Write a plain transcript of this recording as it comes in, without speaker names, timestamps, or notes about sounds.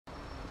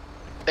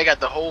They got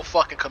the whole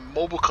fucking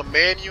mobile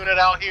command unit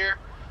out here.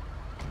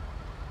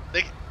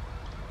 They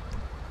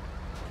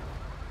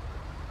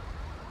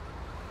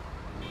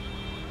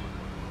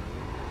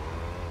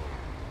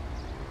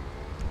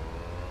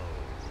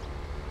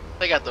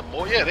got the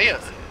more. Yeah, they.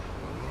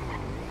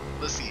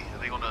 Let's see. Are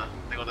they gonna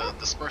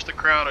disperse the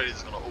crowd, or are they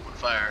just gonna open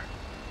fire?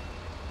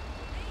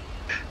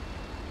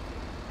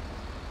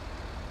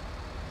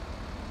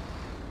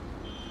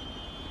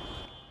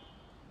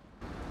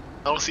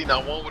 I don't see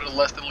not one with a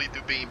less than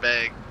lethal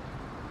beanbag.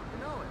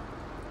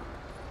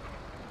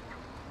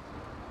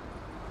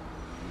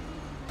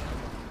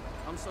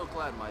 I'm so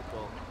glad,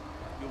 Michael.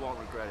 You won't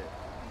regret it.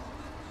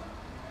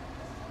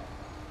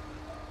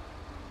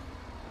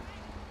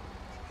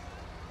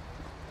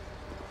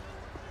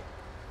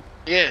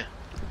 Yeah.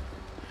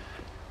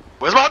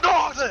 Where's my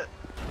dogs at?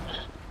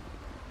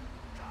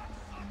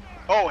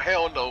 Oh,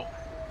 hell no.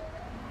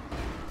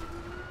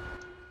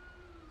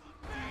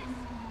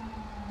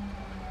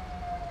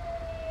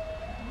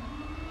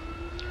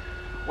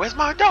 Where's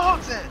my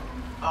dogs at?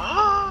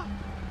 Uh-huh.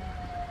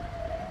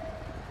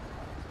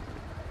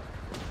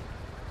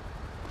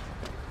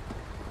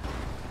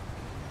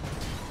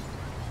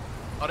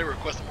 Oh, they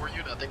requested more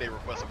units? I think they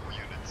requested more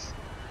units.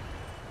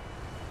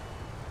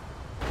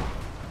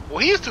 Well,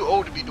 he is too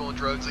old to be doing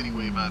drugs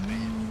anyway, in my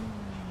opinion.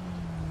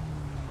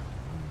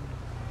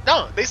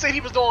 No, they said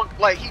he was doing,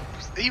 like,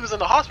 he was in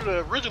the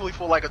hospital originally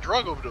for, like, a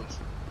drug overdose.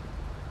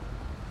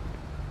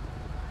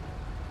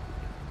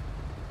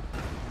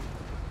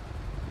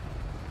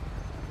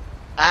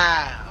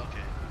 Ah,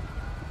 okay.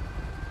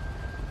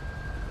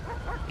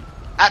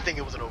 I think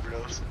it was an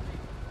overdose.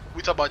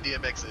 We talk about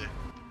DMX here.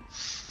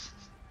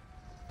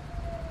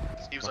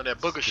 He was on that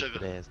booger sugar.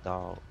 Ass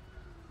dog.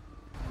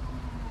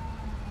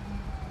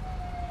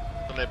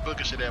 On that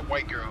booger shit, that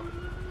white girl.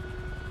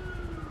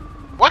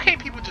 Why can't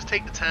people just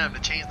take the time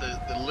to change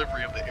the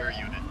delivery of the air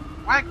unit?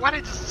 Why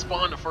they just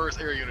spawn the first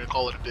air unit and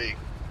call it a day?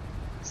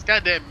 It's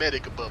goddamn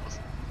medic above us.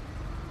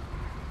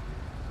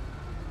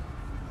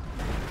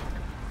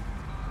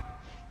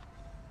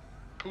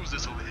 Who's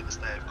this over here in the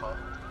staff car?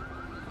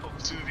 Oh,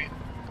 Suvi.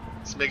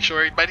 Let's make sure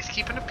everybody's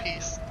keeping the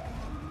peace.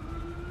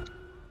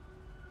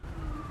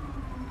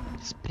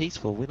 It's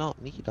peaceful. We don't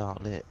need all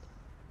that.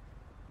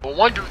 But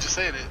one dude just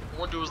said it.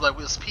 One dude was like,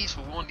 well, it's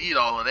peaceful. We don't need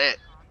all of that.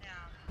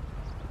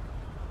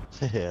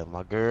 Yeah,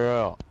 my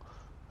girl.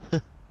 Hey.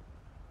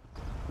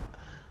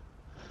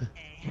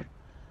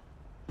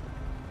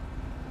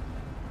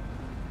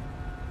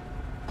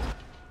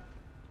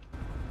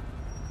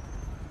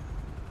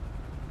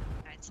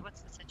 Alright, so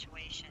what's the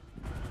situation?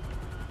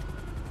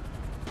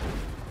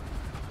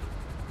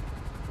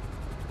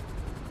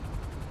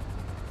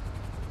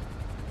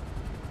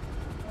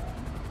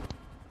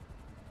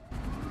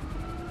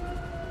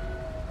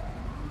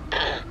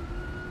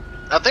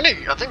 I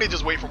think they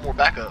just wait for more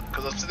backup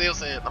because I'm still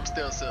saying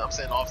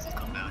officers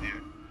come down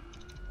here.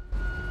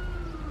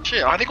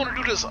 Shit, are they gonna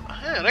do this?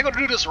 Yeah, are they gonna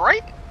do this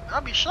right?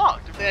 I'd be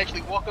shocked if they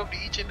actually walk up to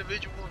each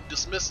individual and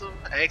dismiss them,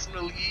 ask them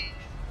to leave.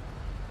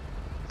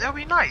 That'd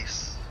be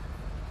nice.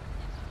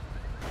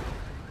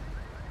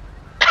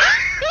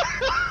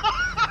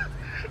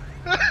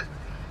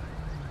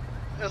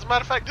 As a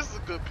matter of fact, this is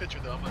a good picture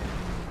though. I'm gonna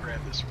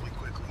grab this really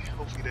quickly.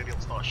 Hopefully they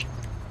don't start shooting.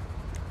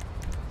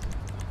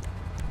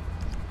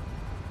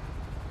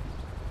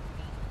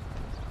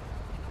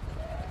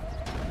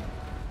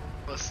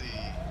 Let's see.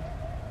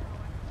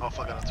 Oh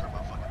fuck, I gotta turn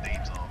my fucking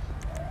names off.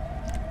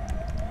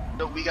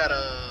 No, we got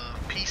a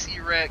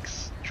PC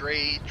Rex,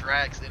 Dre,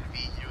 Drax,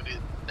 NV Unit,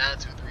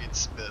 923, and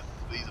Smith.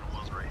 These are the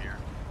ones right here.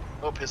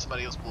 Oh, here's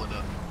somebody else pulling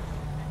up.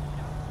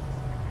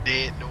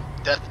 Dead, no,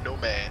 Death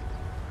Nomad.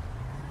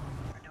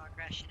 No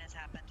aggression has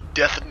happened.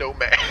 Death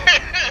Nomad.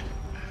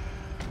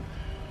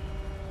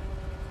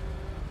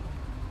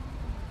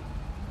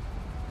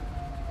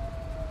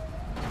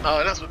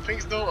 Oh, that's what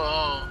Pink's doing?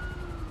 Oh.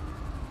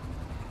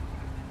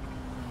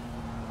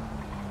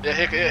 Yeah,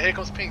 here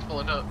comes Pink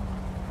pulling up.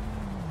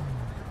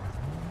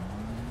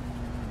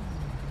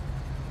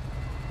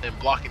 And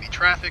blocking the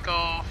traffic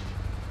off.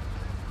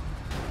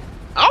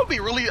 I would be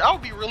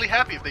really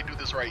happy if they do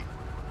this right.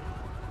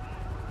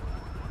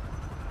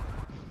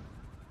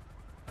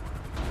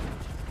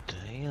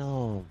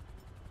 Damn.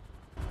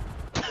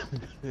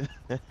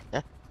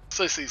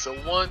 So let's see, so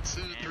 1,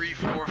 2, 3,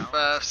 4,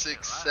 5,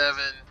 6,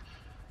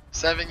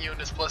 7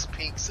 units plus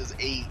Pink's is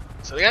 8.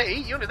 So they got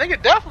 8 units. They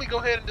could definitely go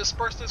ahead and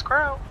disperse this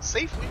crowd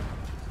safely.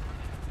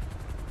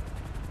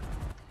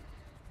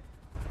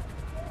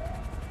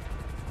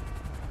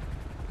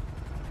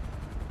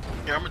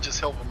 Yeah, I'm gonna just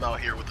help them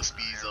out here with the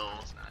speed zone.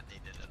 It's not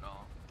needed at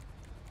all.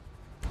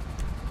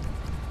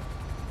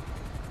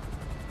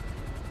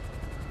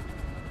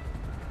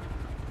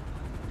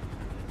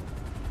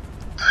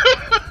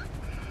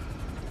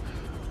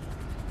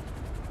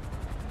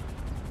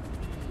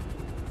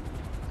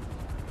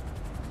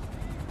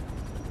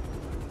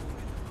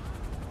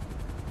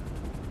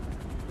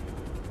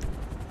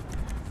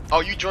 Oh,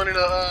 you joining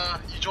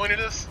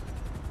us,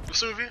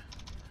 Vesuvius?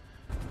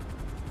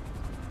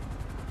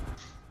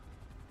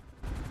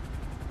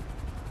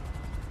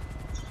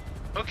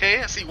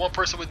 Okay, I see one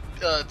person with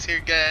tear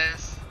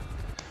gas.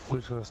 We're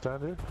just gonna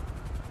stand here?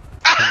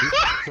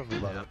 Something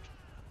about it.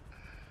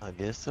 I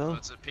guess Well, so.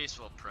 it's a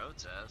peaceful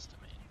protest.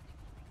 I mean,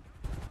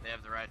 they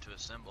have the right to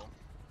assemble.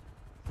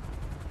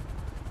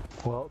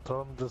 Well,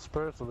 tell them to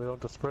disperse, and they don't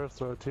disperse,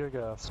 throw tear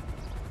gas.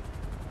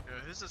 Yo,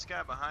 who's this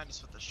guy behind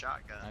us with the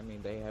shotgun? I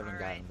mean, they haven't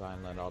gotten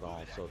violent at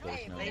all, so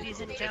there's no.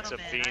 Ladies and It's a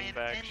gentlemen, I am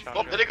beanbag in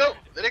shotgun. Oh, there they go!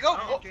 There they go!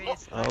 San Oh,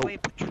 Andreas oh. Highway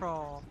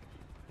Patrol.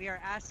 We are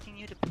asking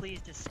you to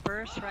please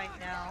disperse right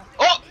now.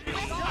 oh!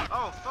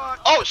 Oh, fuck!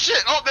 Oh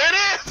shit! Oh, there it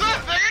is!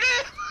 Oh, there it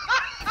is!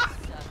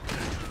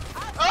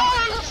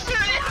 Oh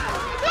shit!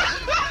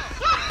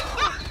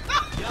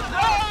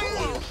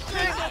 Oh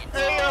shit!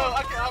 Hey yo,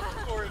 I'm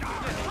recording.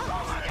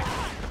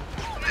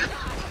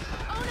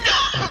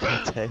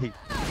 Tape.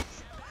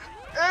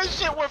 That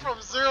shit went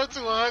from 0 to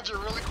 100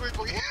 really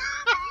quickly.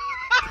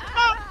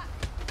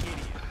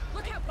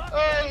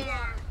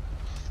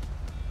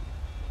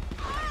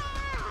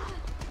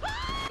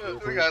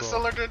 We got a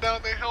cylinder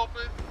down there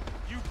helping.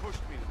 You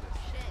pushed me to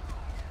this.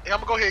 Yeah, I'm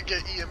gonna go ahead and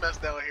get EMS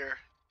down here.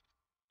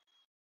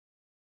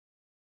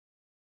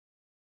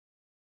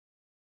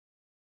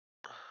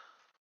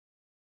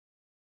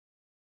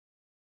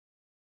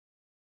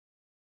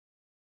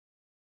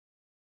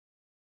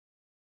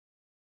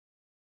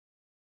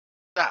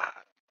 Ah.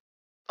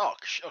 Oh,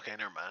 okay,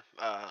 never mind.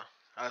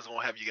 I was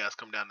gonna have you guys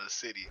come down to the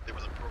city. There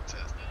was a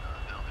protest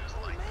and now there's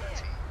like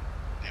 13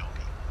 down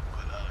people.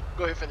 But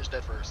go ahead and finish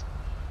that first.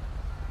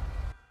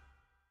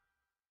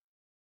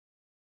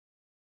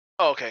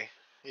 Oh, okay.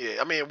 Yeah,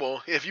 I mean,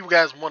 well, if you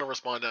guys want to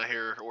respond down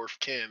here, or if you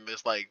can,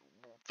 there's like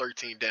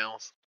 13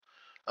 downs.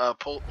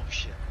 Pull. Oh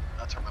shit!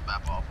 I turned my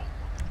map off. Hold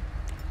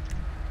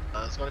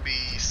on. It's gonna be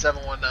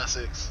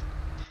 7196.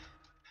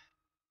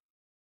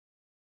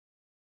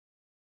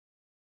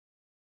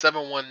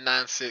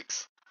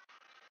 7196.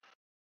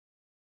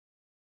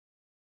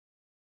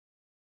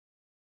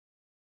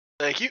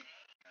 Thank you.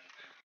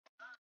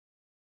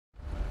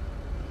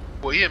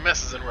 Well,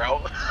 EMS is en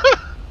route.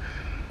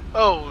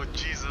 Oh,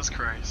 Jesus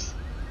Christ.